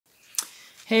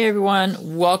Hey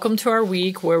everyone, welcome to our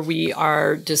week where we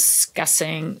are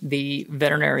discussing the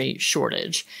veterinary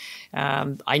shortage.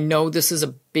 I know this is a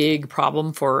big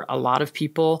problem for a lot of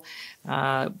people.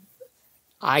 I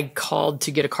called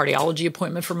to get a cardiology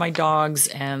appointment for my dogs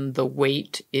and the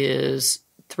wait is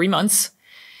 3 months.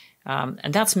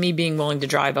 And that's me being willing to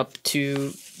drive up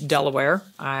to Delaware.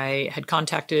 I had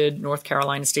contacted North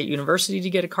Carolina State University to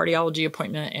get a cardiology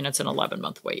appointment and it's an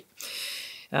 11-month wait.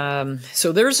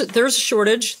 So there's a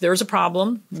shortage. There's a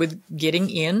problem with getting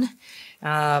in.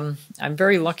 I'm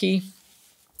very lucky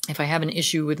if I have an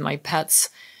issue with my pets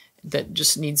that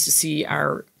just needs to see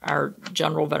our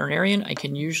general veterinarian, I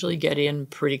can usually get in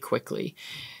pretty quickly.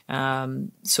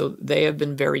 So they have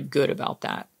been very good about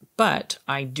that. But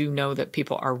I do know that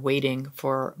people are waiting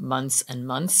for months and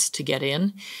months to get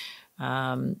in.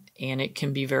 And it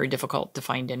can be very difficult to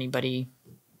find anybody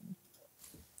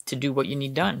to do what you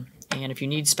need done. And if you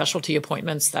need specialty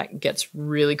appointments, that gets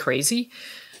really crazy.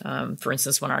 For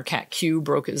instance, when our cat Q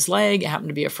broke his leg, it happened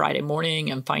to be a Friday morning,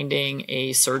 and finding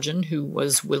a surgeon who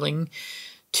was willing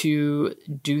to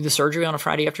do the surgery on a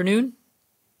Friday afternoon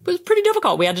was pretty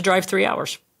difficult. We had to drive 3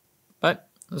 hours, but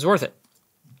it was worth it.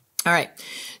 All right.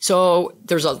 So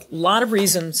there's a lot of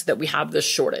reasons that we have this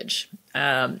shortage. So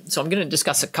I'm going to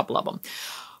discuss a couple of them.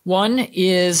 One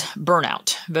is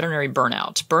burnout, veterinary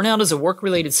burnout. Burnout is a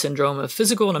work-related syndrome of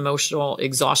physical and emotional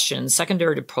exhaustion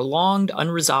secondary to prolonged,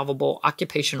 unresolvable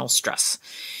occupational stress.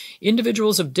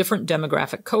 Individuals of different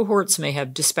demographic cohorts may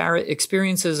have disparate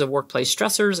experiences of workplace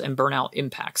stressors and burnout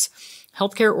impacts.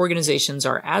 Healthcare organizations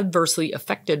are adversely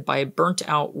affected by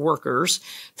burnt-out workers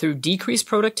through decreased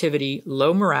productivity,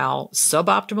 low morale,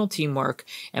 suboptimal teamwork,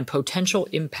 and potential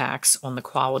impacts on the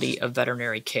quality of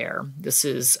veterinary care. This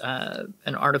is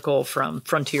an article from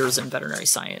Frontiers in Veterinary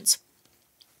Science.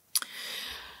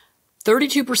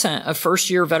 32% of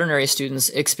first-year veterinary students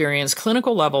experience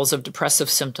clinical levels of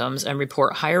depressive symptoms and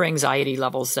report higher anxiety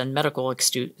levels than medical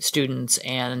students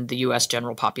and the U.S.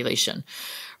 general population.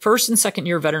 First and second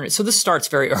year veterinary, so this starts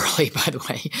very early, by the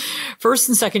way. First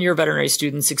and second year veterinary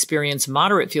students experience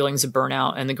moderate feelings of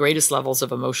burnout and the greatest levels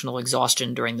of emotional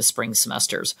exhaustion during the spring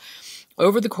semesters.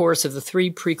 Over the course of the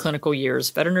 3 preclinical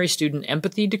years, veterinary student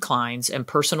empathy declines and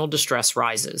personal distress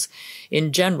rises.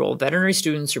 In general, veterinary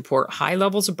students report high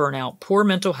levels of burnout, poor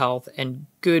mental health, and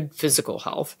good physical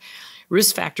health.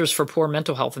 Risk factors for poor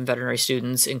mental health in veterinary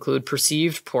students include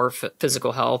perceived poor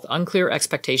physical health, unclear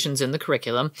expectations in the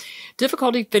curriculum,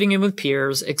 difficulty fitting in with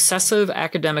peers, excessive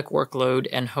academic workload,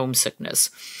 and homesickness.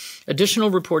 Additional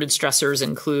reported stressors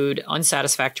include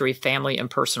unsatisfactory family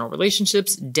and personal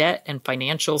relationships, debt and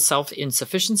financial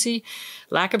self-insufficiency,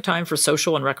 lack of time for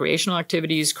social and recreational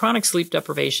activities, chronic sleep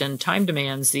deprivation, time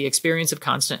demands, the experience of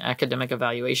constant academic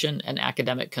evaluation, and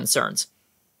academic concerns.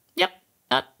 Yep,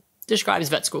 that describes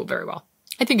vet school very well.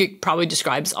 I think it probably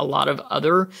describes a lot of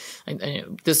other,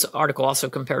 this article also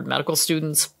compared medical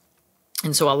students,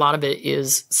 and so a lot of it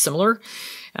is similar.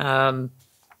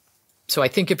 So I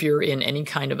think if you're in any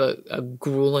kind of a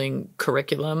grueling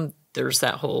curriculum, there's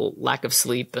that whole lack of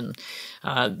sleep. And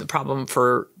the problem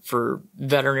for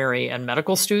veterinary and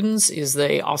medical students is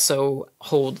they also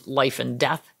hold life and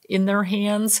death in their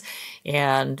hands.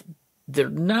 And they're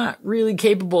not really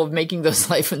capable of making those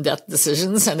life and death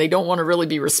decisions, and they don't want to really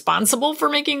be responsible for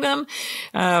making them,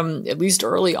 at least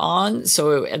early on.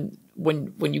 So and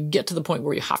when you get to the point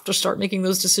where you have to start making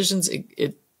those decisions,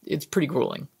 it's pretty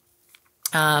grueling.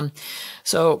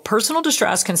 So personal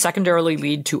distress can secondarily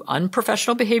lead to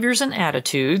unprofessional behaviors and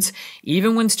attitudes,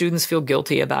 even when students feel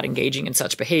guilty about engaging in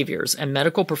such behaviors, and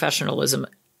medical professionalism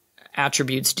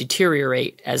attributes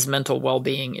deteriorate as mental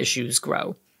well-being issues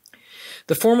grow.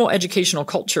 The formal educational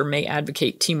culture may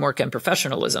advocate teamwork and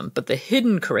professionalism, but the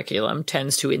hidden curriculum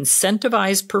tends to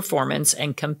incentivize performance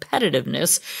and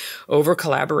competitiveness over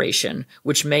collaboration,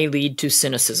 which may lead to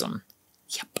cynicism.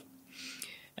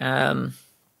 Yep.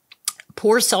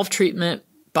 Poor self-treatment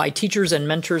by teachers and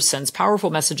mentors sends powerful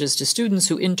messages to students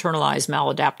who internalize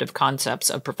maladaptive concepts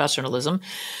of professionalism,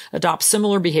 adopt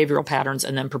similar behavioral patterns,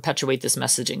 and then perpetuate this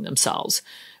messaging themselves.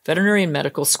 Veterinary and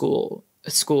medical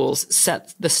schools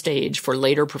set the stage for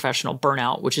later professional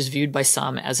burnout, which is viewed by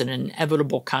some as an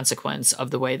inevitable consequence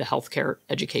of the way the healthcare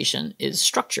education is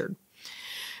structured.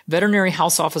 Veterinary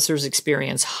house officers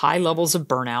experience high levels of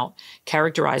burnout,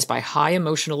 characterized by high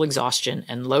emotional exhaustion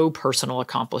and low personal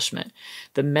accomplishment.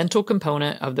 The mental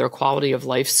component of their quality of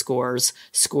life scores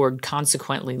scored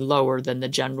consequently lower than the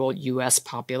general U.S.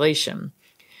 population.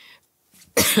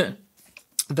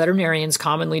 Veterinarians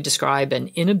commonly describe an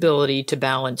inability to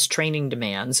balance training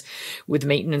demands with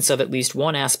maintenance of at least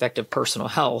one aspect of personal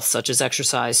health, such as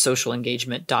exercise, social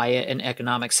engagement, diet, and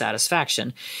economic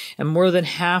satisfaction. And more than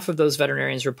half of those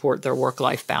veterinarians report their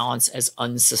work-life balance as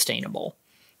unsustainable.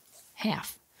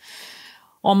 Half.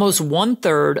 Almost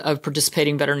 1/3 of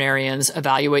participating veterinarians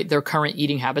evaluate their current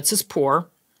eating habits as poor,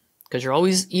 because you're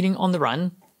always eating on the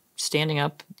run, standing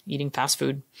up, eating fast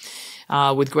food,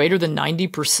 with greater than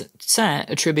 90%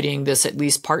 attributing this at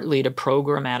least partly to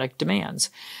programmatic demands.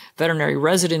 Veterinary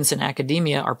residents in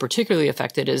academia are particularly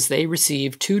affected as they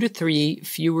receive 2 to 3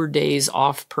 fewer days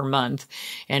off per month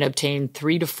and obtain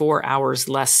 3 to 4 hours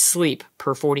less sleep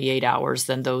per 48 hours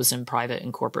than those in private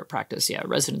and corporate practice. Yeah,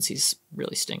 residencies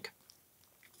really stink.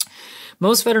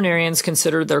 Most veterinarians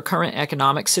consider their current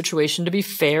economic situation to be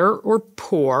fair or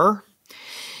poor,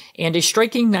 and a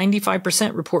striking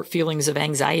 95% report feelings of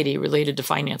anxiety related to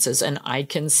finances. And I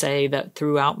can say that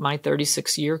throughout my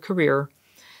 36-year career,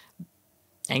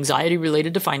 anxiety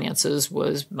related to finances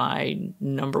was my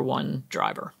number one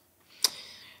driver.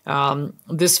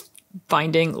 This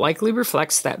finding likely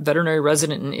reflects that veterinary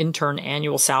resident and intern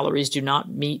annual salaries do not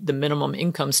meet the minimum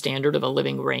income standard of a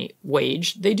living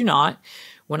wage. They do not.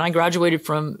 When I graduated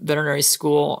from veterinary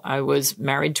school, I was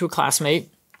married to a classmate,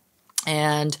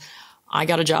 and I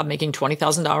got a job making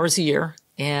 $20,000 a year,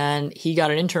 and he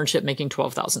got an internship making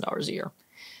 $12,000 a year.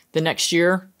 The next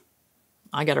year,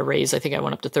 I got a raise. I think I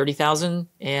went up to $30,000,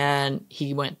 and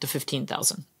he went to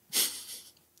 $15,000.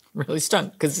 Really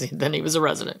stunk, because then he was a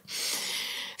resident.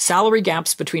 Salary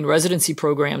gaps between residency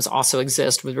programs also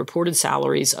exist, with reported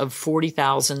salaries of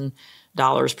 $40,000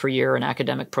 per year in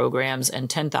academic programs and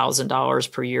 $10,000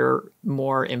 per year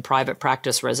more in private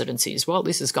practice residencies. Well, at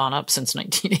least it's gone up since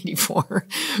 1984.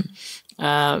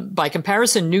 By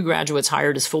comparison, new graduates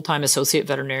hired as full-time associate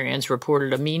veterinarians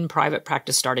reported a mean private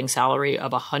practice starting salary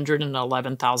of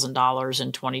 $111,000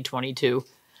 in 2022.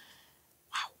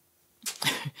 Wow.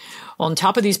 On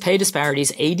top of these pay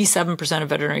disparities, 87% of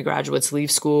veterinary graduates leave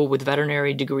school with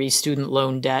veterinary degree student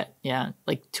loan debt. Yeah,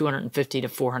 like $250,000 to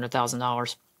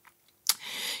 $400,000.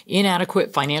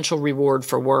 Inadequate financial reward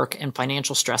for work and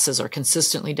financial stresses are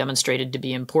consistently demonstrated to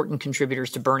be important contributors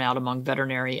to burnout among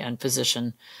veterinarians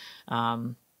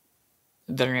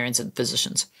and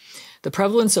physicians. The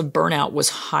prevalence of burnout was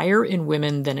higher in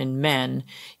women than in men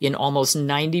in almost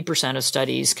 90% of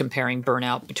studies comparing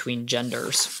burnout between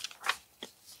genders.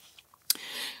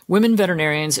 Women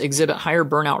veterinarians exhibit higher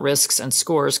burnout risks and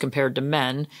scores compared to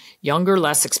men. Younger,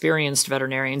 less experienced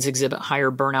veterinarians exhibit higher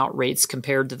burnout rates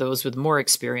compared to those with more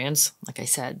experience. Like I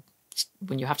said,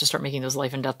 when you have to start making those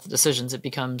life and death decisions, it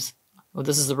becomes, well,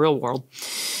 this is the real world.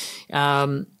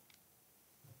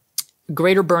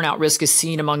 Greater burnout risk is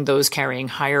seen among those carrying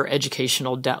higher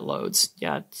educational debt loads.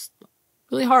 Yeah, it's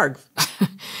really hard.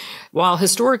 While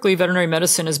historically veterinary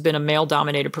medicine has been a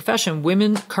male-dominated profession,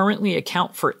 women currently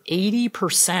account for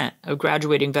 80% of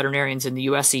graduating veterinarians in the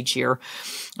U.S. each year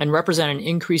and represent an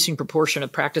increasing proportion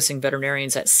of practicing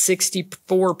veterinarians at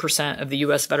 64% of the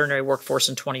U.S. veterinary workforce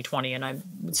in 2020, and I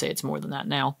would say it's more than that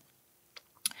now.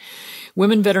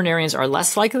 Women veterinarians are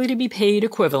less likely to be paid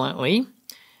equivalently,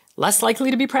 less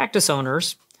likely to be practice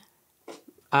owners,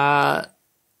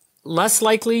 less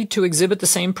likely to exhibit the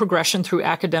same progression through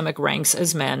academic ranks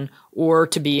as men, or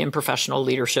to be in professional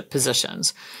leadership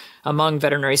positions. Among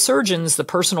veterinary surgeons, the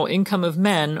personal income of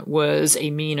men was a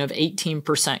mean of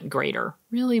 18% greater.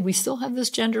 Really? We still have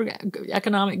this gender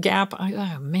economic gap?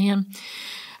 Oh, man.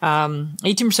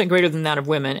 18% greater than that of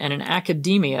women. And in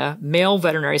academia, male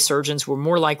veterinary surgeons were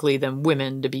more likely than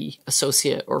women to be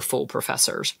associate or full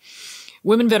professors.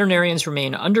 Women veterinarians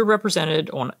remain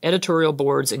underrepresented on editorial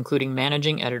boards, including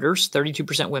managing editors,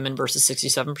 32% women versus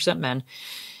 67% men,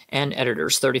 and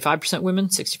editors, 35% women,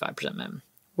 65% men.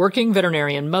 Working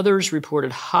veterinarian mothers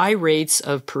reported high rates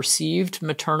of perceived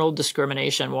maternal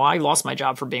discrimination. Well, I lost my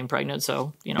job for being pregnant,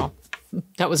 so,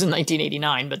 that was in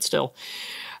 1989, but still.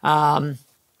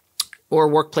 Or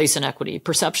workplace inequity.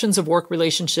 Perceptions of work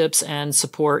relationships and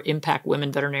support impact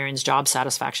women veterinarians' job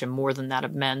satisfaction more than that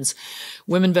of men's.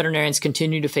 Women veterinarians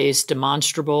continue to face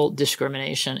demonstrable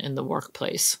discrimination in the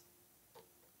workplace.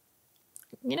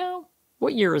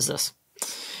 What year is this?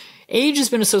 Age has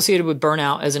been associated with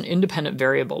burnout as an independent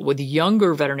variable, with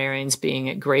younger veterinarians being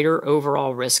at greater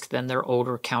overall risk than their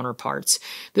older counterparts.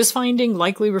 This finding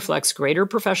likely reflects greater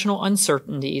professional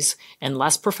uncertainties and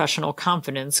less professional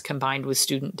confidence combined with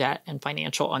student debt and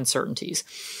financial uncertainties.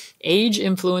 Age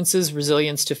influences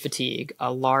resilience to fatigue,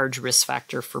 a large risk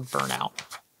factor for burnout.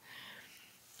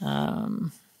 I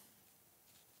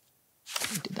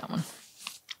did that one.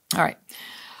 All right.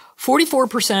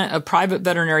 44% of private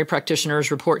veterinary practitioners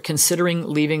report considering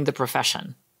leaving the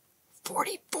profession.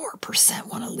 44%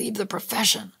 want to leave the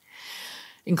profession,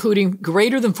 including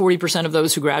greater than 40% of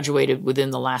those who graduated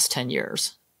within the last 10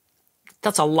 years.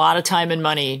 That's a lot of time and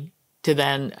money to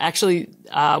then, actually,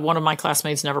 one of my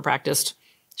classmates never practiced.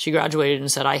 She graduated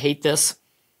and said, I hate this,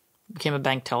 became a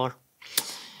bank teller.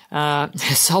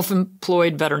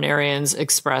 Self-employed veterinarians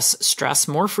express stress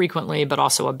more frequently, but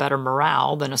also a better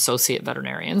morale than associate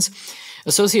veterinarians.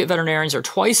 Associate veterinarians are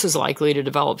twice as likely to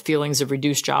develop feelings of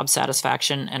reduced job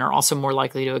satisfaction and are also more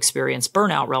likely to experience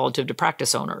burnout relative to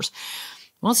practice owners.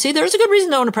 Well, see, there's a good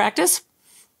reason to own a practice.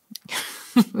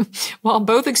 While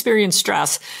both experience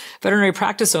stress, veterinary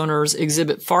practice owners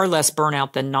exhibit far less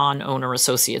burnout than non-owner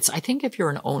associates. I think if you're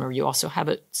an owner, you also have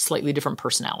a slightly different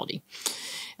personality.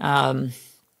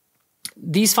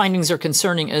 These findings are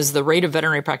concerning as the rate of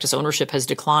veterinary practice ownership has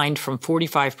declined from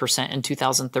 45% in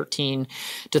 2013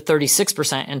 to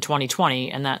 36% in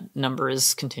 2020, and that number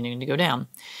is continuing to go down.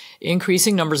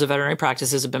 Increasing numbers of veterinary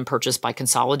practices have been purchased by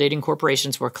consolidating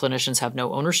corporations where clinicians have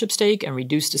no ownership stake and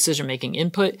reduced decision-making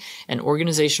input and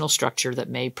organizational structure that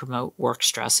may promote work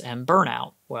stress and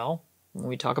burnout. Well, when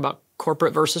we talk about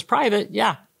corporate versus private,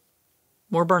 yeah,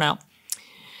 more burnout.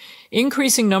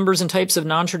 Increasing numbers and types of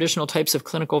non-traditional types of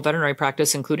clinical veterinary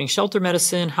practice, including shelter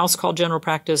medicine, house call general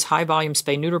practice, high-volume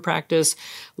spay-neuter practice,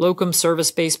 locum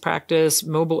service-based practice,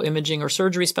 mobile imaging or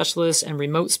surgery specialists, and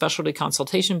remote specialty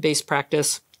consultation-based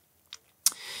practice.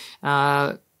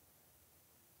 We're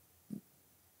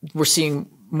seeing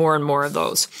more and more of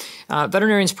those.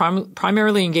 Veterinarians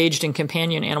primarily engaged in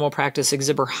companion animal practice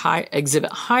exhibit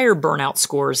higher burnout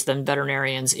scores than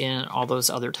veterinarians in all those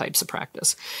other types of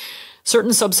practice.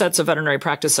 Certain subsets of veterinary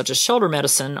practice, such as shelter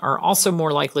medicine, are also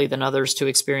more likely than others to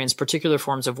experience particular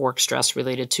forms of work stress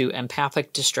related to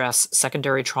empathic distress,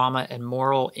 secondary trauma, and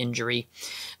moral injury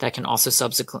that can also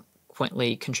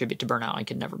subsequently contribute to burnout. I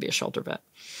could never be a shelter vet.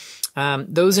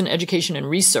 Those in education and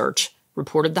research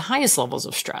reported the highest levels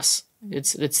of stress.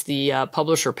 It's the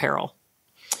publisher peril.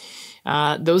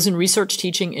 Those in research,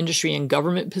 teaching, industry, and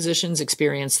government positions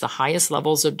experience the highest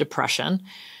levels of depression.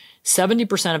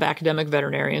 70% of academic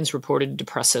veterinarians reported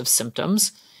depressive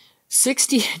symptoms.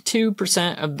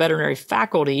 62% of veterinary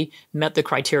faculty met the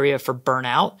criteria for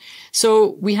burnout.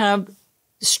 So we have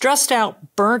stressed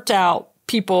out, burnt out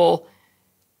people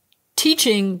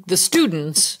teaching the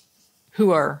students who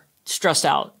are stressed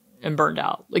out and burned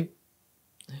out. Like,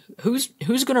 who's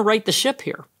going to right the ship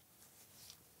here?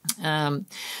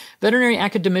 Veterinary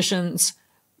academicians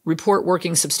report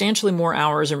working substantially more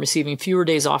hours and receiving fewer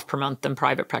days off per month than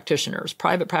private practitioners.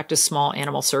 Private practice small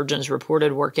animal surgeons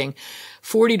reported working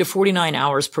 40 to 49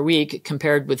 hours per week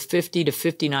compared with 50 to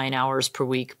 59 hours per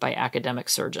week by academic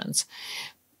surgeons.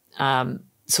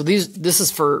 So this is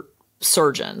for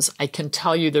surgeons. I can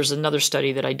tell you there's another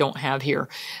study that I don't have here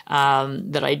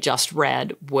that I just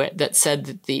read that said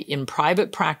that in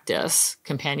private practice,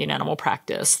 companion animal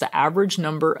practice, the average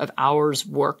number of hours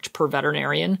worked per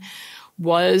veterinarian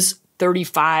was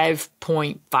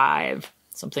 35.5,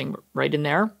 something right in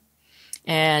there.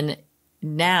 And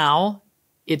now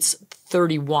it's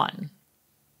 31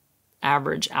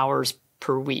 average hours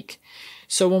per week.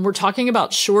 So when we're talking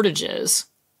about shortages,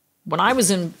 when I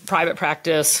was in private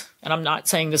practice, and I'm not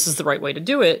saying this is the right way to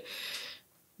do it,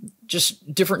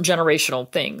 just different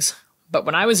generational things. But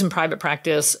when I was in private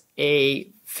practice, a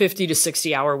 50 to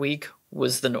 60 hour week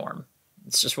was the norm.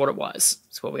 It's just what it was.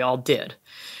 It's what we all did.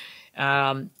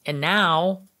 And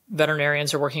now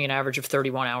veterinarians are working an average of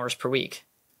 31 hours per week.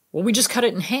 Well, we just cut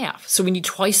it in half. So we need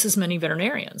twice as many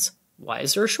veterinarians. Why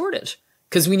is there a shortage?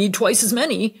 Because we need twice as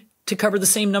many to cover the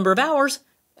same number of hours,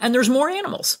 and there's more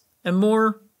animals and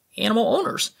more animal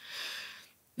owners.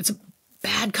 It's a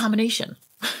bad combination.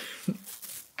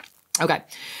 Okay.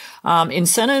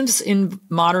 Incentives in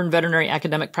modern veterinary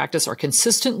academic practice are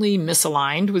consistently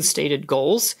misaligned with stated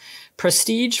goals.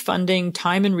 Prestige, funding,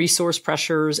 time and resource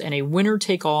pressures, and a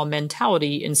winner-take-all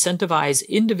mentality incentivize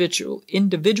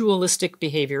individualistic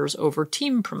behaviors over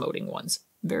team-promoting ones.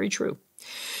 Very true.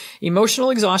 Emotional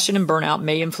exhaustion and burnout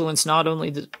may influence not only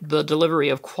the delivery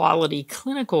of quality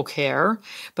clinical care,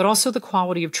 but also the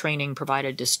quality of training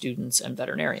provided to students and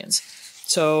veterinarians.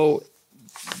 So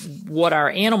what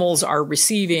our animals are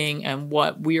receiving and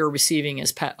what we are receiving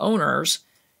as pet owners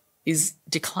is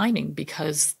declining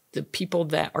because the people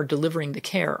that are delivering the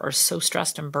care are so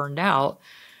stressed and burned out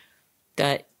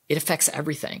that it affects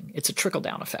everything. It's a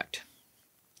trickle-down effect.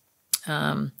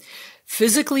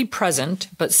 Physically present,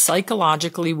 but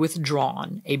psychologically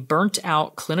withdrawn, a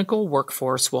burnt-out clinical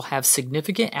workforce will have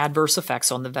significant adverse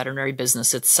effects on the veterinary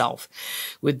business itself,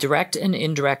 with direct and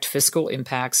indirect fiscal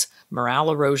impacts, morale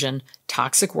erosion,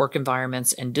 toxic work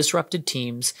environments, and disrupted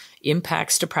teams,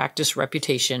 impacts to practice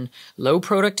reputation, low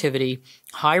productivity,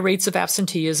 high rates of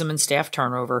absenteeism and staff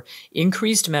turnover,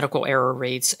 increased medical error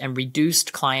rates, and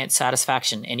reduced client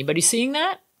satisfaction. Anybody seeing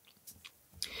that?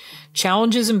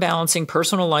 Challenges in balancing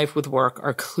personal life with work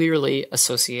are clearly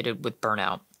associated with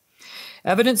burnout.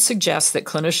 Evidence suggests that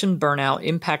clinician burnout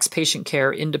impacts patient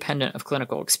care independent of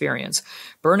clinical experience.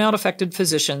 Burnout-affected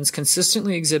physicians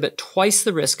consistently exhibit twice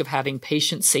the risk of having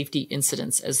patient safety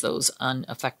incidents as those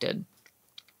unaffected.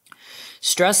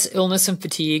 Stress, illness, and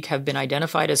fatigue have been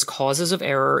identified as causes of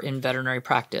error in veterinary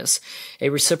practice. A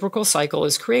reciprocal cycle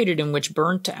is created in which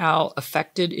burnt-out,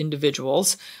 affected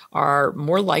individuals are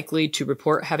more likely to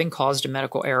report having caused a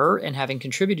medical error, and having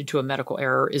contributed to a medical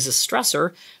error is a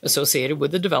stressor associated with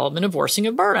the development of worsening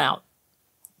of burnout.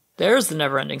 There's the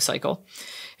never-ending cycle.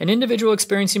 An individual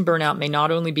experiencing burnout may not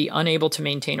only be unable to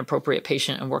maintain appropriate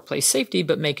patient and workplace safety,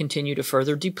 but may continue to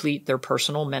further deplete their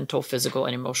personal, mental, physical,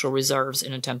 and emotional reserves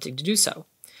in attempting to do so.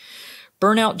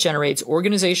 Burnout generates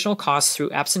organizational costs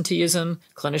through absenteeism,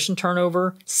 clinician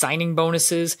turnover, signing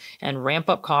bonuses, and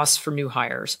ramp-up costs for new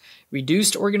hires.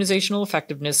 Reduced organizational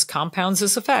effectiveness compounds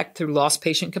this effect through lost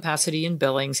patient capacity and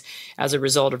billings as a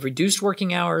result of reduced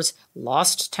working hours,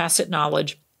 lost tacit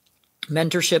knowledge,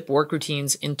 mentorship, work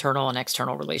routines, internal and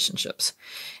external relationships.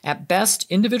 At best,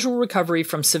 individual recovery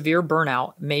from severe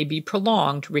burnout may be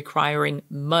prolonged, requiring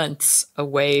months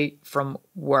away from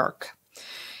work.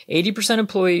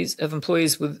 80% of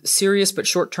employees with serious but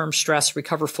short-term stress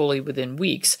recover fully within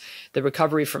weeks. The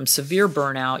recovery from severe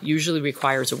burnout usually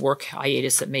requires a work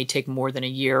hiatus that may take more than a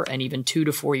year, and even 2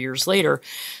 to 4 years later,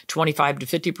 25 to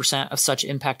 50% of such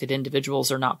impacted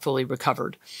individuals are not fully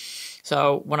recovered.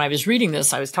 So when I was reading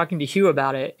this, I was talking to Hugh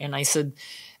about it, and I said,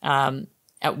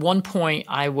 at one point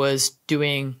I was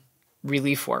doing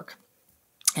relief work,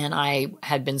 and I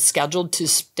had been scheduled to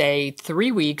stay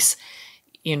 3 weeks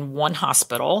in one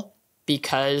hospital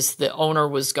because the owner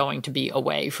was going to be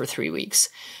away for 3 weeks.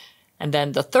 And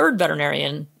then the third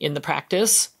veterinarian in the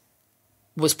practice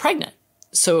was pregnant.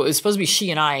 So it was supposed to be she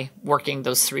and I working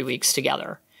those 3 weeks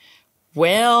together.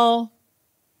 Well,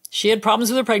 she had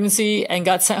problems with her pregnancy and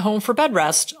got sent home for bed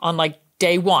rest on like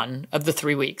day 1 of the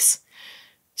 3 weeks.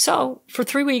 So for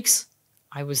 3 weeks,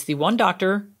 I was the one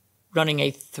doctor running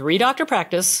a 3-doctor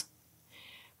practice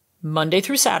Monday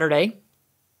through Saturday,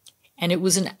 and it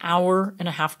was an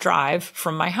hour-and-a-half drive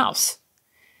from my house.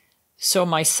 So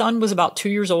my son was about 2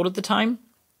 years old at the time,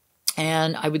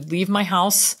 and I would leave my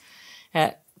house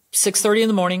at 6:30 in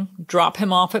the morning, drop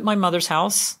him off at my mother's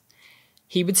house.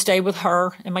 He would stay with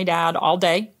her and my dad all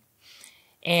day.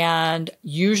 And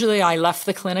usually I left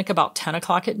the clinic about 10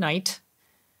 o'clock at night,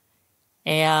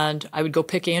 and I would go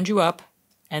pick Andrew up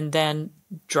and then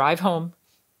drive home,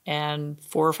 and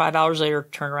 4 or 5 hours later,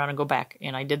 turn around and go back.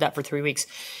 And I did that for 3 weeks.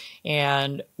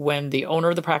 And when the owner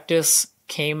of the practice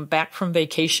came back from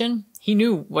vacation, he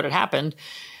knew what had happened.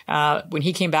 When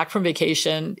he came back from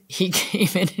vacation, he came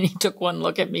in and he took one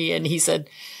look at me and he said,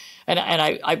 and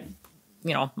I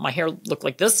my hair looked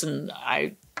like this, and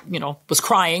I, was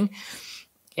crying.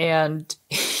 And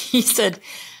he said,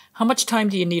 "How much time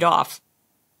do you need off?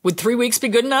 Would 3 weeks be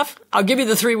good enough? I'll give you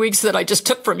the 3 weeks that I just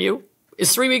took from you.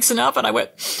 Is 3 weeks enough?" And I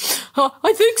went, "Oh,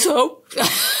 I think so."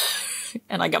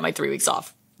 And I got my 3 weeks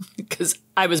off because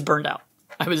I was burned out.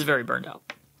 I was very burned out.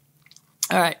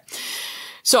 All right.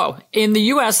 So in the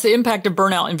U.S., the impact of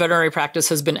burnout in veterinary practice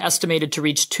has been estimated to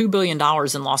reach $2 billion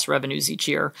in lost revenues each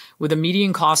year, with a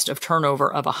median cost of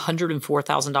turnover of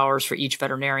 $104,000 for each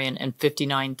veterinarian and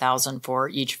 $59,000 for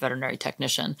each veterinary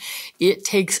technician. It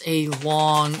takes a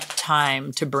long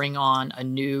time to bring on a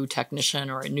new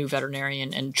technician or a new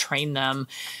veterinarian and train them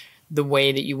the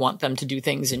way that you want them to do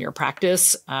things in your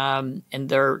practice. And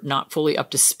they're not fully up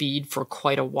to speed for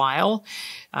quite a while.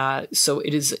 So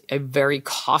it is a very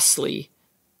costly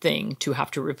thing to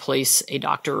have to replace a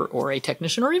doctor or a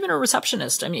technician or even a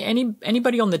receptionist. I mean,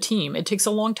 anybody on the team, it takes a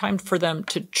long time for them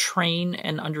to train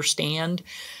and understand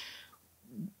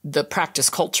the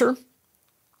practice culture.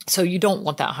 So you don't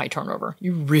want that high turnover.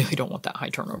 You really don't want that high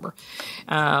turnover.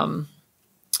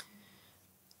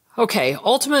 Okay,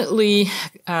 ultimately,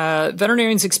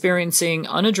 veterinarians experiencing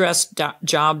unaddressed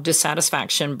job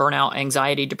dissatisfaction, burnout,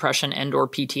 anxiety, depression, and/or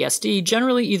PTSD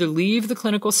generally either leave the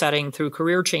clinical setting through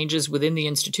career changes within the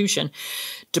institution,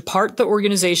 depart the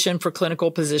organization for clinical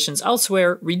positions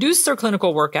elsewhere, reduce their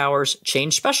clinical work hours,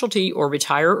 change specialty, or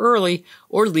retire early,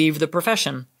 or leave the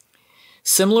profession.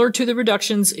 Similar to the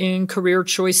reductions in career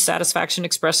choice satisfaction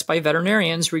expressed by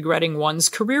veterinarians, regretting one's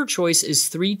career choice is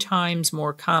 3 times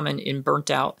more common in burnt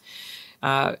out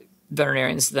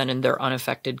veterinarians than in their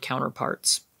unaffected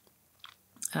counterparts.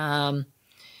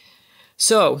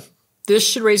 So this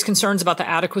should raise concerns about the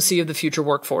adequacy of the future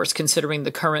workforce, considering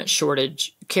the current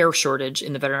care shortage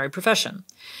in the veterinary profession.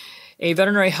 A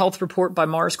veterinary health report by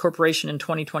Mars Corporation in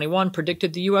 2021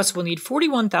 predicted the U.S. will need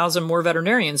 41,000 more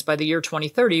veterinarians by the year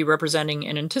 2030, representing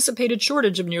an anticipated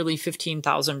shortage of nearly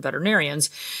 15,000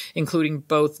 veterinarians, including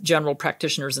both general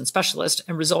practitioners and specialists,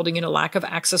 and resulting in a lack of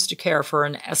access to care for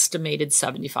an estimated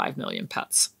 75 million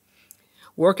pets.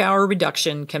 Work hour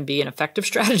reduction can be an effective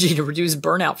strategy to reduce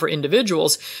burnout for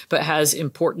individuals, but has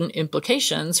important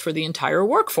implications for the entire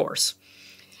workforce.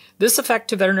 This effect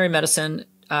to veterinary medicine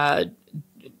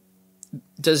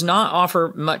does not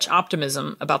offer much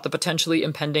optimism about the potentially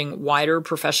impending wider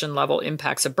profession-level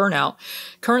impacts of burnout,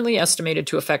 currently estimated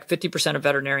to affect 50% of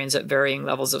veterinarians at varying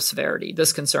levels of severity.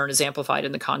 This concern is amplified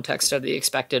in the context of the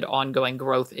expected ongoing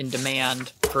growth in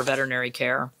demand for veterinary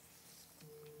care.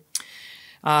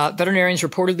 Veterinarians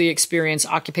reportedly experience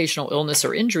occupational illness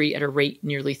or injury at a rate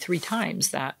nearly 3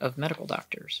 times that of medical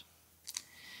doctors.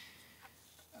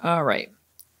 All right.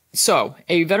 So,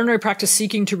 a veterinary practice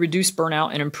seeking to reduce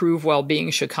burnout and improve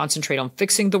well-being should concentrate on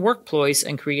fixing the workplace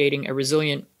and creating a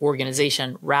resilient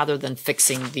organization rather than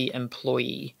fixing the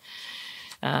employee.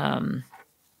 Some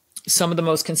of the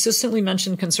most consistently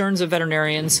mentioned concerns of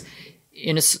veterinarians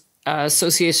in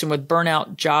association with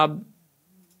burnout, job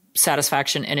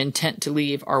satisfaction, and intent to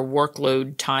leave are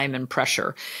workload, time, and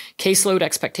pressure. Caseload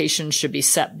expectations should be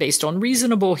set based on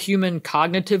reasonable human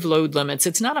cognitive load limits.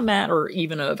 It's not a matter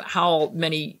even of how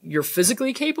many you're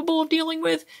physically capable of dealing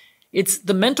with. It's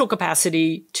the mental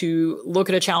capacity to look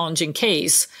at a challenging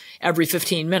case every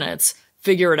 15 minutes,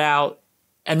 figure it out,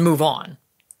 and move on.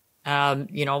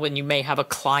 When you may have a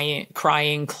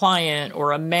crying client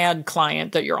or a mad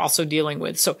client that you're also dealing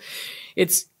with. So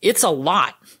it's a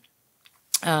lot.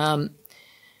 Caseload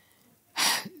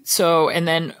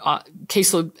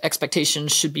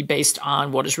expectations should be based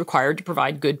on what is required to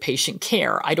provide good patient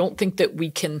care. I don't think that we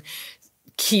can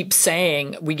keep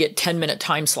saying we get 10-minute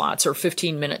time slots or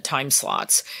 15-minute time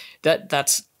slots.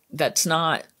 That's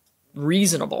not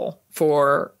reasonable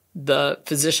for the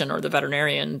physician or the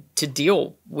veterinarian to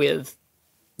deal with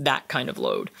that kind of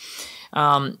load.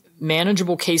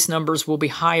 Manageable case numbers will be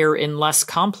higher in less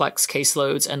complex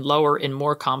caseloads and lower in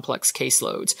more complex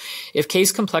caseloads. If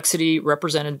case complexity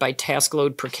represented by task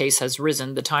load per case has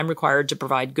risen, the time required to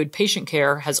provide good patient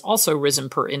care has also risen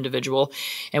per individual,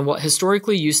 and what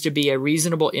historically used to be a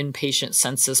reasonable inpatient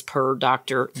census per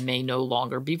doctor may no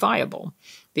longer be viable.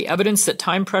 The evidence that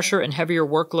time pressure and heavier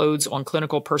workloads on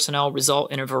clinical personnel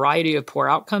result in a variety of poor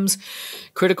outcomes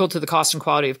critical to the cost and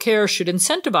quality of care should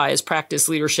incentivize practice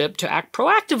leadership to act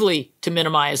proactively to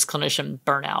minimize clinician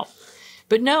burnout.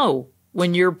 But no,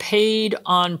 when you're paid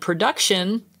on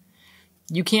production,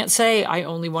 you can't say, I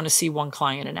only want to see 1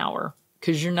 client an hour,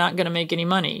 because you're not going to make any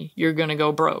money. You're going to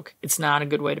go broke. It's not a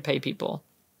good way to pay people.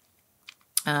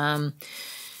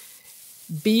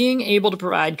 Being able to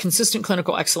provide consistent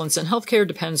clinical excellence in healthcare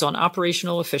depends on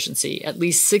operational efficiency. At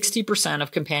least 60%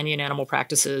 of companion animal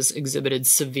practices exhibited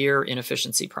severe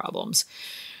inefficiency problems.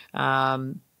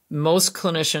 Most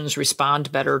clinicians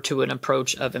respond better to an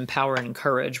approach of empower and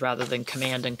encourage rather than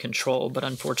command and control, but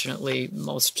unfortunately,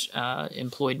 most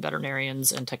employed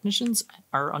veterinarians and technicians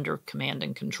are under command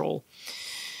and control.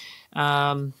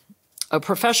 A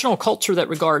professional culture that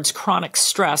regards chronic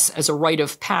stress as a rite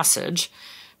of passage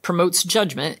promotes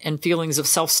judgment and feelings of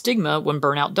self-stigma when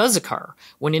burnout does occur,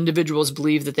 when individuals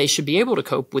believe that they should be able to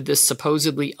cope with this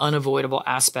supposedly unavoidable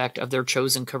aspect of their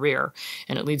chosen career,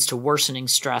 and it leads to worsening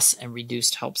stress and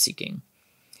reduced help seeking.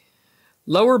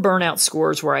 Lower burnout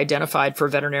scores were identified for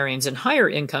veterinarians in higher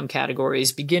income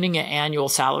categories, beginning at annual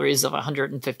salaries of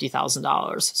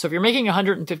 $150,000. So if you're making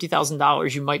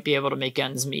 $150,000, you might be able to make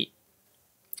ends meet.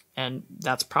 And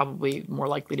that's probably more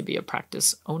likely to be a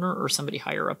practice owner or somebody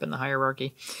higher up in the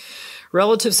hierarchy.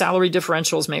 Relative salary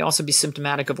differentials may also be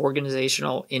symptomatic of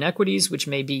organizational inequities, which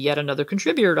may be yet another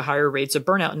contributor to higher rates of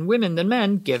burnout in women than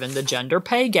men, given the gender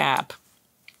pay gap.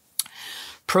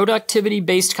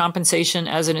 Productivity-based compensation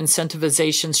as an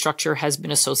incentivization structure has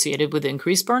been associated with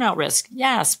increased burnout risk.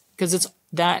 Yes, because it's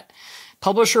that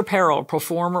publisher peril,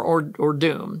 perform or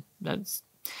doom.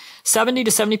 70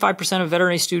 to 75% of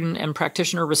veterinary student and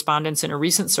practitioner respondents in a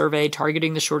recent survey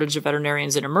targeting the shortage of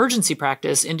veterinarians in emergency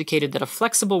practice indicated that a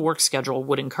flexible work schedule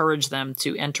would encourage them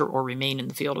to enter or remain in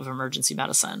the field of emergency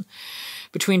medicine.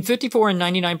 Between 54 and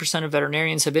 99% of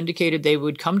veterinarians have indicated they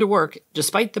would come to work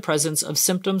despite the presence of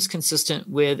symptoms consistent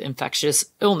with infectious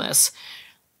illness.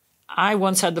 I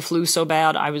once had the flu so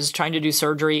bad I was trying to do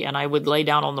surgery and I would lay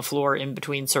down on the floor in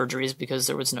between surgeries because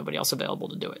there was nobody else available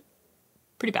to do it.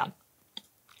 Pretty bad.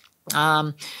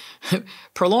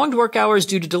 Prolonged work hours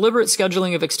due to deliberate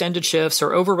scheduling of extended shifts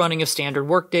or overrunning of standard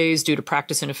work days due to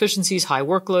practice inefficiencies, high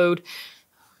workload.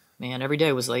 Man, every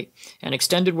day was late. And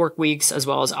extended work weeks, as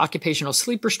well as occupational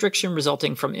sleep restriction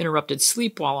resulting from interrupted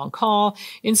sleep while on call,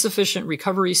 insufficient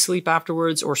recovery sleep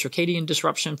afterwards, or circadian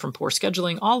disruption from poor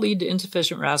scheduling all lead to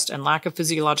insufficient rest and lack of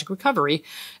physiologic recovery,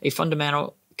 a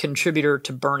fundamental contributor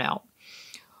to burnout.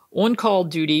 On-call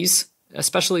duties,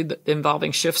 especially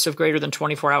involving shifts of greater than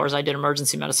 24 hours, I did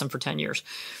emergency medicine for 10 years,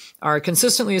 are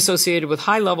consistently associated with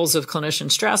high levels of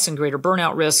clinician stress and greater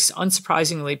burnout risks.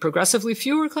 Unsurprisingly, progressively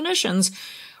fewer clinicians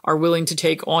are willing to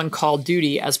take on-call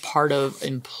duty as part of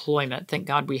employment. Thank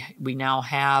God we now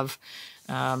have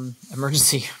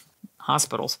emergency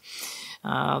hospitals.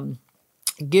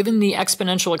 Given the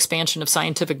exponential expansion of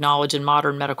scientific knowledge in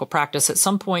modern medical practice, at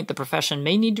some point the profession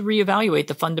may need to reevaluate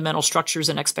the fundamental structures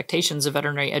and expectations of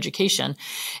veterinary education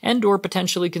and/or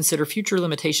potentially consider future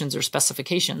limitations or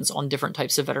specifications on different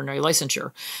types of veterinary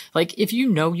licensure. Like, if you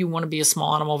know you want to be a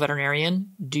small animal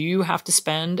veterinarian, do you have to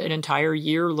spend an entire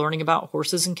year learning about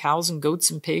horses and cows and goats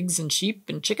and pigs and sheep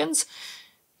and chickens?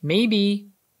 Maybe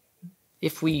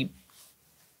if we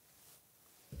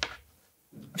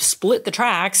split the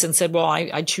tracks and said, well,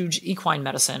 I choose equine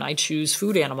medicine, I choose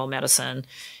food animal medicine,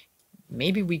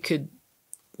 maybe we could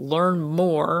learn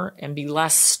more and be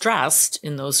less stressed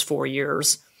in those 4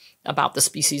 years about the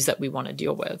species that we want to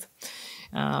deal with.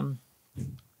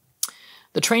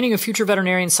 The training of future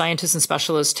veterinarian scientists and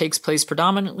specialists takes place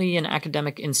predominantly in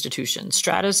academic institutions.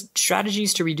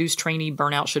 Strategies to reduce trainee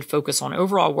burnout should focus on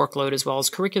overall workload as well as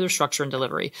curricular structure and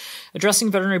delivery.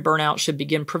 Addressing veterinary burnout should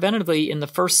begin preventatively in the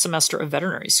first semester of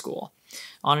veterinary school.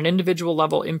 On an individual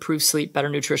level, improved sleep, better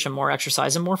nutrition, more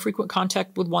exercise, and more frequent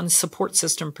contact with one's support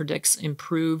system predicts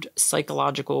improved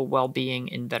psychological well-being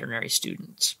in veterinary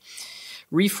students.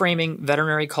 Reframing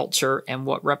veterinary culture and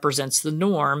what represents the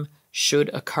norm should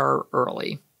occur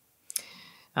early.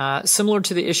 Similar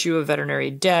to the issue of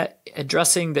veterinary debt,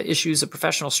 addressing the issues of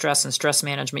professional stress and stress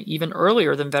management even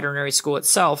earlier than veterinary school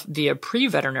itself via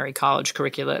pre-veterinary college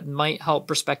curricula might help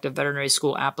prospective veterinary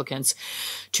school applicants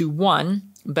to, 1,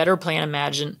 better plan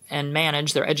and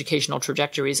manage their educational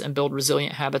trajectories and build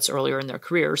resilient habits earlier in their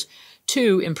careers,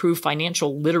 2, improve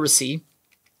financial literacy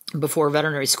before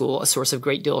veterinary school, a source of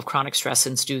great deal of chronic stress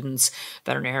in students,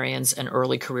 veterinarians, and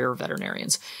early career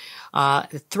veterinarians.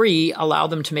 3, allow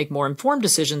them to make more informed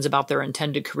decisions about their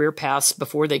intended career paths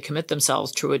before they commit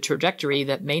themselves to a trajectory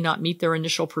that may not meet their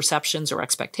initial perceptions or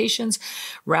expectations,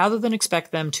 rather than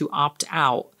expect them to opt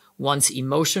out once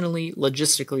emotionally,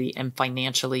 logistically, and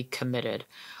financially committed.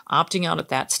 Opting out at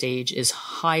that stage is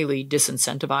highly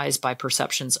disincentivized by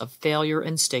perceptions of failure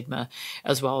and stigma,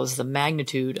 as well as the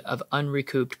magnitude of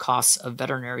unrecouped costs of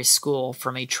veterinary school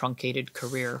from a truncated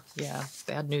career. Yeah,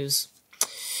 bad news.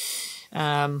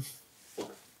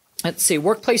 Let's see.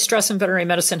 Workplace stress in veterinary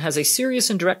medicine has a serious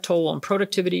and direct toll on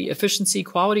productivity, efficiency,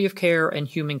 quality of care, and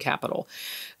human capital.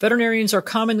 Veterinarians are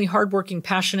commonly hardworking,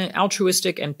 passionate,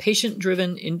 altruistic, and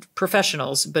patient-driven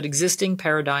professionals, but existing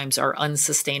paradigms are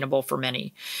unsustainable for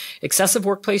many. Excessive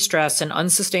workplace stress and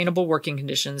unsustainable working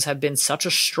conditions have been such a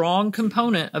strong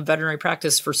component of veterinary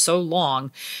practice for so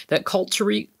long that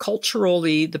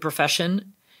culturally the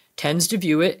profession tends to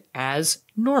view it as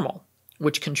normal,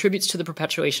 which contributes to the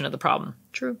perpetuation of the problem.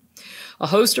 True. A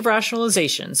host of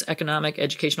rationalizations, economic,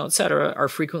 educational, etc., are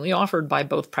frequently offered by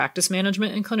both practice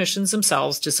management and clinicians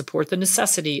themselves to support the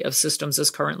necessity of systems as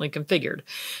currently configured.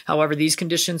 However, these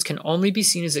conditions can only be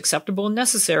seen as acceptable and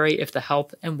necessary if the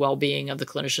health and well-being of the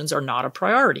clinicians are not a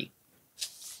priority.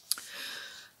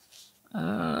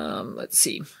 Let's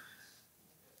see.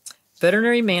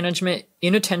 Veterinary management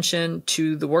inattention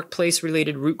to the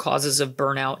workplace-related root causes of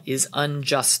burnout is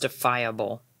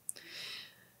unjustifiable.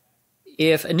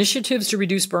 If initiatives to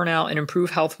reduce burnout and improve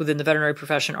health within the veterinary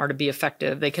profession are to be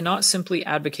effective, they cannot simply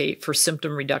advocate for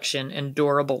symptom reduction, and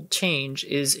durable change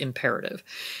is imperative.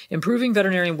 Improving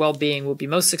veterinarian well-being will be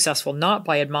most successful not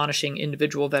by admonishing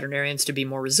individual veterinarians to be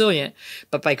more resilient,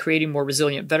 but by creating more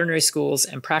resilient veterinary schools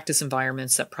and practice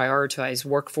environments that prioritize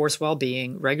workforce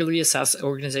well-being, regularly assess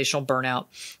organizational burnout,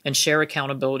 and share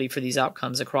accountability for these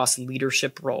outcomes across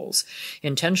leadership roles,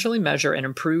 intentionally measure and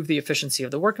improve the efficiency of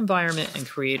the work environment, and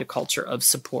create a culture of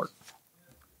support.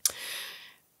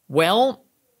 Well,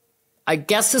 I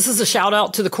guess this is a shout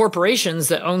out to the corporations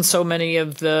that own so many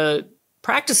of the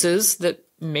practices that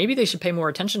maybe they should pay more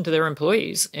attention to their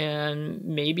employees, and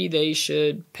maybe they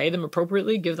should pay them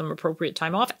appropriately, give them appropriate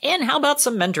time off. And how about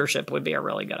some mentorship would be a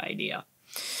really good idea.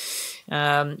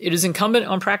 It is incumbent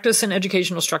on practice and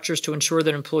educational structures to ensure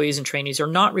that employees and trainees are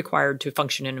not required to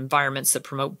function in environments that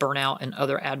promote burnout and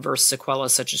other adverse sequelae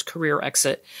such as career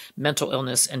exit, mental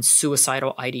illness, and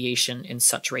suicidal ideation in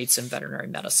such rates in veterinary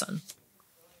medicine.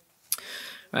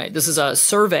 All right, this is a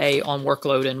survey on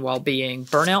workload and well-being.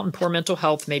 Burnout and poor mental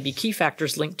health may be key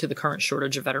factors linked to the current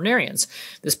shortage of veterinarians.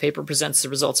 This paper presents the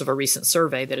results of a recent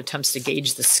survey that attempts to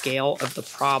gauge the scale of the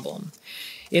problem.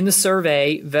 In the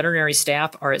survey, veterinary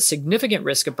staff are at significant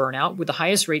risk of burnout, with the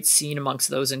highest rates seen amongst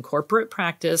those in corporate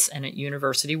practice and at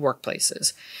university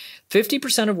workplaces.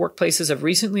 50% of workplaces have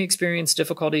recently experienced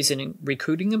difficulties in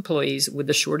recruiting employees, with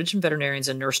the shortage in veterinarians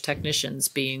and nurse technicians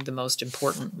being the most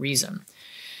important reason.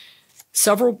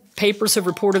 Several papers have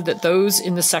reported that those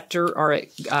in the sector are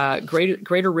at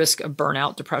greater risk of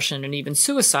burnout, depression, and even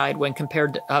suicide when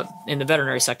compared to, in the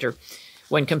veterinary sector,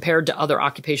 when compared to other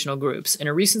occupational groups. In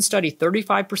a recent study,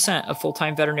 35% of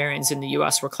full-time veterinarians in the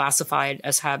U.S. were classified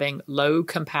as having low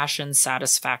compassion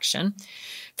satisfaction,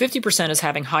 50% as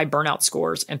having high burnout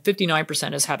scores, and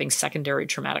 59% as having secondary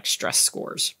traumatic stress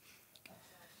scores.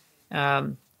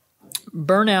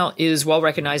 Burnout is well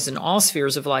recognized in all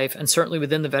spheres of life, and certainly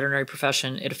within the veterinary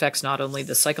profession. It affects not only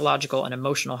the psychological and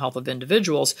emotional health of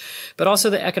individuals, but also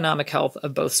the economic health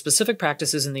of both specific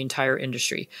practices and the entire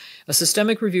industry. A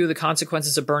systemic review of the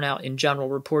consequences of burnout in general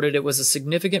reported it was a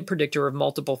significant predictor of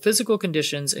multiple physical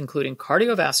conditions, including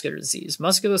cardiovascular disease,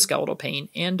 musculoskeletal pain,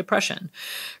 and depression.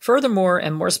 Furthermore,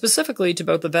 and more specifically to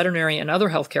both the veterinary and other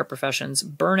healthcare professions,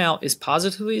 burnout is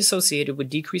positively associated with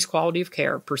decreased quality of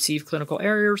care, perceived clinical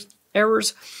errors,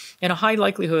 and a high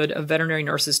likelihood of veterinary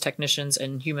nurses, technicians,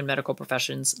 and human medical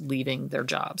professions leaving their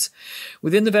jobs.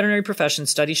 Within the veterinary profession,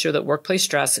 studies show that workplace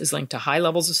stress is linked to high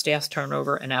levels of staff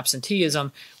turnover and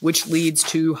absenteeism, which leads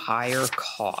to higher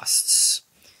costs.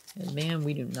 And man,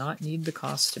 we do not need the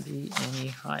costs to be any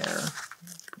higher.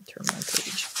 Turn my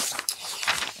page.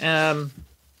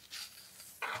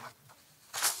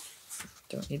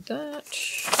 Don't need that.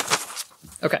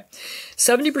 Okay.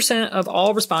 70% of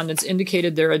all respondents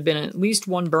indicated there had been at least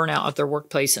one burnout at their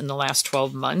workplace in the last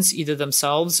 12 months, either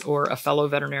themselves or a fellow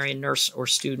veterinarian, nurse, or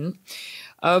student.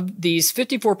 Of these,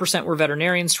 54% were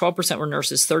veterinarians, 12% were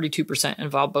nurses, 32%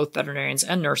 involved both veterinarians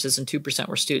and nurses, and 2%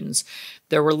 were students.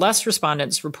 There were less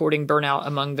respondents reporting burnout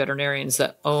among veterinarians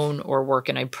that own or work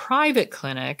in a private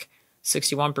clinic,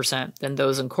 61%, than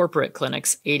those in corporate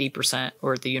clinics, 80%,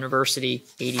 or at the university,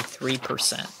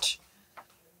 83%.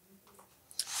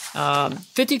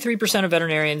 53% of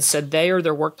veterinarians said they or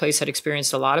their workplace had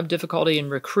experienced a lot of difficulty in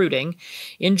recruiting.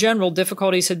 In general,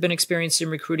 difficulties had been experienced in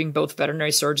recruiting both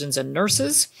veterinary surgeons and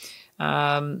nurses,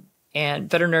 and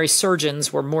veterinary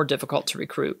surgeons were more difficult to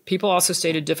recruit. People also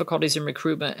stated difficulties in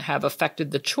recruitment have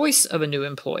affected the choice of a new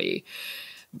employee.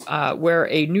 Where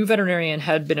a new veterinarian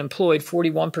had been employed,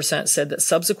 41% said that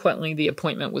subsequently the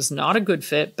appointment was not a good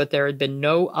fit, but there had been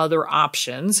no other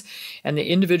options, and the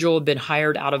individual had been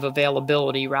hired out of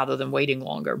availability rather than waiting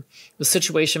longer. The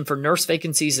situation for nurse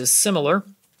vacancies is similar.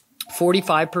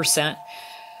 45%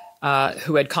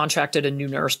 who had contracted a new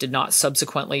nurse did not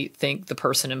subsequently think the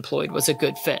person employed was a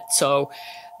good fit. So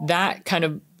that kind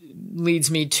of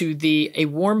leads me to a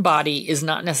warm body is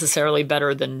not necessarily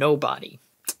better than nobody.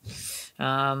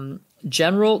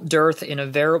 General dearth in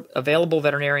available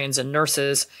veterinarians and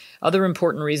nurses. Other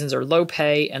important reasons are low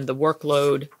pay and the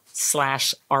workload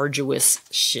 / arduous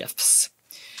shifts.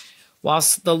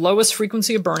 Whilst the lowest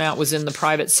frequency of burnout was in the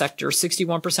private sector,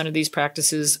 61% of these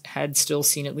practices had still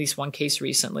seen at least one case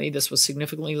recently. This was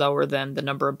significantly lower than the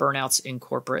number of burnouts in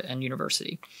corporate and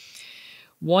university.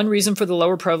 One reason for the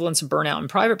lower prevalence of burnout in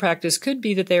private practice could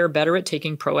be that they are better at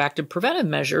taking proactive preventive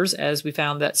measures, as we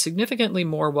found that significantly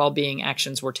more well-being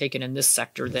actions were taken in this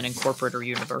sector than in corporate or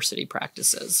university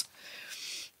practices.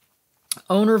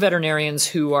 Owner veterinarians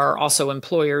who are also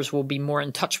employers will be more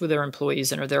in touch with their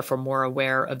employees and are therefore more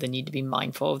aware of the need to be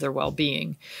mindful of their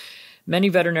well-being. Many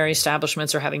veterinary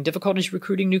establishments are having difficulties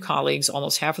recruiting new colleagues.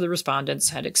 Almost half of the respondents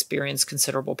had experienced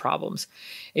considerable problems.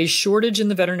 A shortage in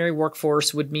the veterinary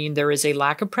workforce would mean there is a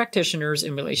lack of practitioners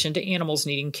in relation to animals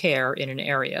needing care in an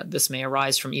area. This may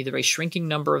arise from either a shrinking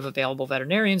number of available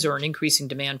veterinarians or an increasing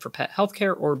demand for pet health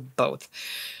care, or both.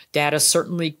 Data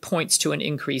certainly points to an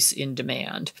increase in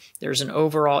demand. There's an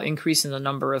overall increase in the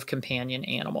number of companion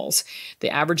animals. The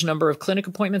average number of clinic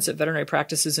appointments at veterinary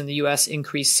practices in the U.S.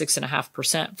 increased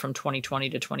 6.5% from 2020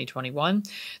 to 2021.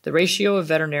 The ratio of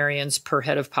veterinarians per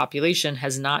head of population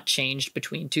has not changed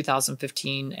between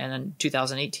 2015 and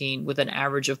 2018, with an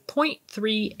average of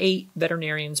 0.38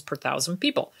 veterinarians per 1,000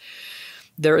 people.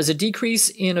 There is a decrease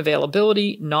in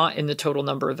availability, not in the total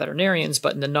number of veterinarians,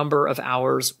 but in the number of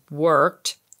hours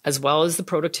worked, as well as the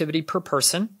productivity per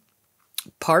person.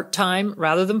 Part-time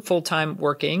rather than full-time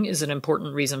working is an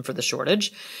important reason for the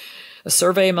shortage. A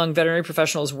survey among veterinary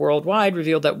professionals worldwide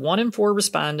revealed that 1 in 4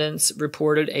 respondents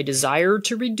reported a desire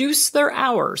to reduce their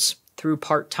hours through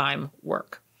part-time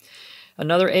work.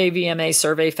 Another AVMA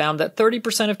survey found that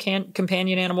 30% of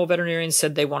companion animal veterinarians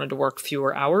said they wanted to work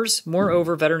fewer hours.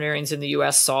 Moreover, veterinarians in the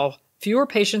U.S. saw fewer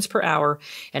patients per hour,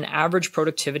 and average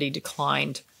productivity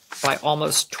declined by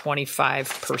almost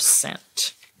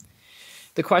 25%.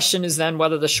 The question is then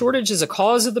whether the shortage is a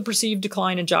cause of the perceived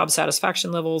decline in job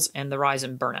satisfaction levels and the rise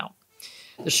in burnout.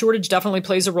 The shortage definitely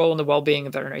plays a role in the well-being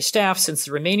of veterinary staff, since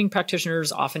the remaining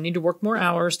practitioners often need to work more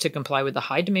hours to comply with the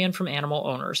high demand from animal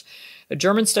owners. A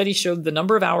German study showed the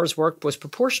number of hours worked was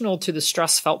proportional to the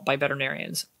stress felt by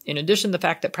veterinarians. In addition, the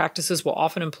fact that practices will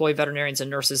often employ veterinarians and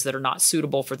nurses that are not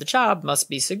suitable for the job must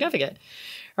be significant.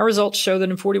 Our results show that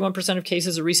in 41% of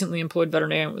cases, a recently employed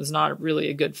veterinarian was not really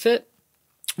a good fit,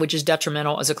 which is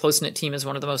detrimental, as a close-knit team is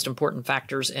one of the most important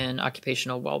factors in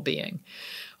occupational well-being.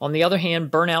 On the other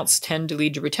hand, burnouts tend to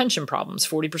lead to retention problems.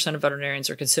 40% of veterinarians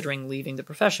are considering leaving the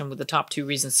profession, with the top 2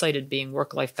 reasons cited being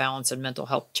work-life balance and mental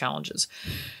health challenges.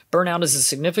 Burnout is a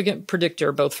significant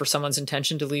predictor both for someone's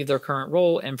intention to leave their current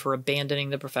role and for abandoning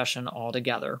the profession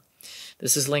altogether.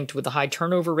 This is linked with the high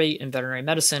turnover rate in veterinary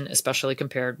medicine, especially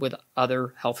compared with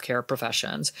other healthcare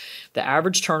professions. The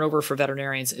average turnover for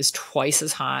veterinarians is twice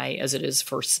as high as it is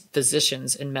for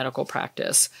physicians in medical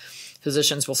practice.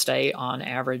 Physicians will stay on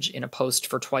average in a post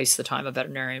for twice the time a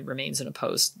veterinarian remains in a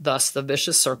post. Thus, the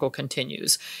vicious circle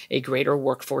continues. A greater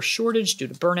workforce shortage due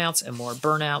to burnouts, and more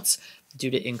burnouts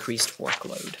due to increased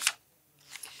workload.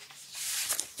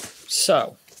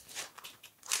 So,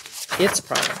 it's a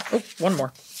problem. Oh, one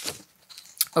more.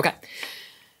 Okay.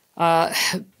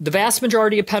 The vast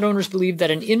majority of pet owners believe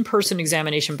that an in-person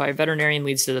examination by a veterinarian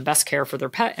leads to the best care for their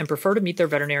pet and prefer to meet their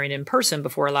veterinarian in person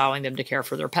before allowing them to care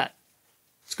for their pet.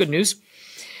 It's good news.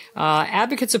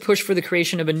 Advocates have pushed for the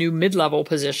creation of a new mid-level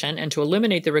position and to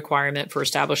eliminate the requirement for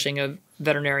establishing a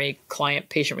veterinary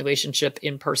client-patient relationship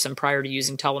in person prior to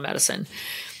using telemedicine.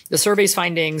 The survey's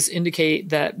findings indicate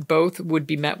that both would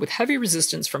be met with heavy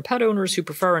resistance from pet owners who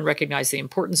prefer and recognize the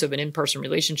importance of an in-person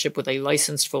relationship with a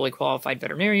licensed, fully qualified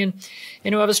veterinarian,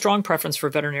 and who have a strong preference for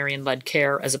veterinarian-led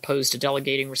care as opposed to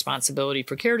delegating responsibility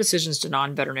for care decisions to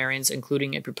non-veterinarians,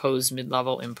 including a proposed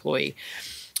mid-level employee.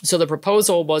 So the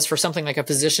proposal was for something like a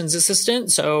physician's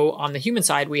assistant. So on the human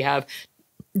side, we have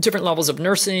different levels of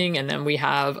nursing, and then we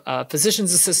have a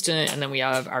physician's assistant, and then we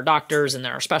have our doctors, and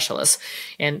then our specialists.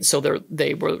 And so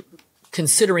they were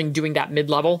considering doing that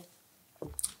mid-level.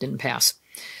 Didn't pass.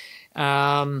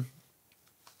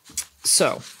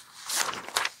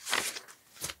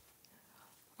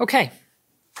 Okay.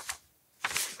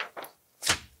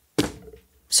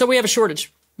 So we have a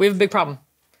shortage. We have a big problem.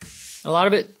 A lot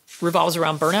of it revolves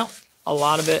around burnout. A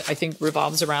lot of it, I think,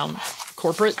 revolves around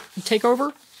corporate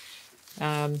takeover.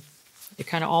 It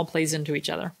kind of all plays into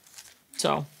each other.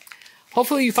 So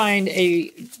hopefully you find a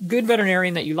good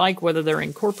veterinarian that you like, whether they're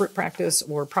in corporate practice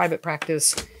or private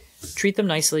practice. Treat them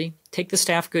nicely. Take the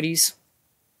staff goodies.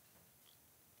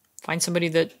 Find somebody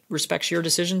that respects your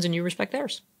decisions and you respect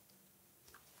theirs.